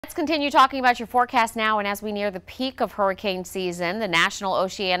Let's continue talking about your forecast now, and as we near the peak of hurricane season, the National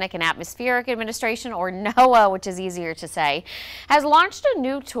Oceanic and Atmospheric Administration, or NOAA, which is easier to say, has launched a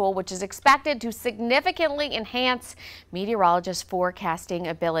new tool which is expected to significantly enhance meteorologists' forecasting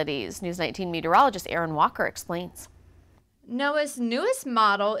abilities. News 19 meteorologist Aaron Walker explains. NOAA's newest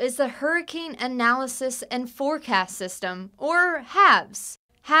model is the Hurricane Analysis and Forecast System, or HAFS.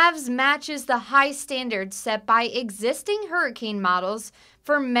 HAFS matches the high standards set by existing hurricane models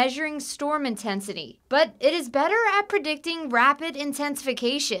for measuring storm intensity, but it is better at predicting rapid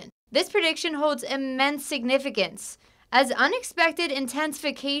intensification. This prediction holds immense significance, as unexpected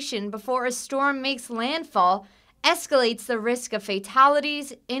intensification before a storm makes landfall escalates the risk of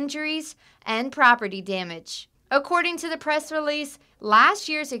fatalities, injuries, and property damage. According to the press release, last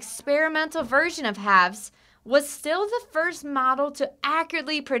year's experimental version of HAFS was still the first model to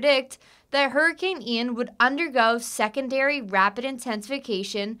accurately predict that Hurricane Ian would undergo secondary rapid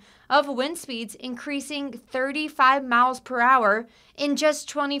intensification of wind speeds increasing 35 miles per hour in just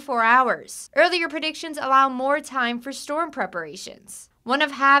 24 hours. Earlier predictions allow more time for storm preparations. One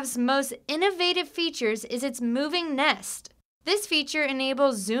of HAF's most innovative features is its moving nest. This feature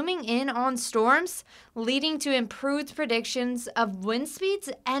enables zooming in on storms, leading to improved predictions of wind speeds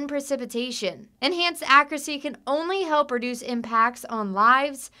and precipitation. Enhanced accuracy can only help reduce impacts on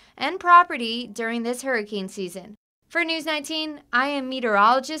lives and property during this hurricane season. For News 19, I am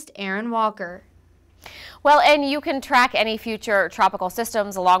meteorologist Aaron Walker. Well, and you can track any future tropical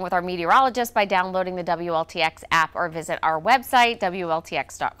systems along with our meteorologists by downloading the WLTX app or visit our website,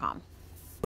 WLTX.com.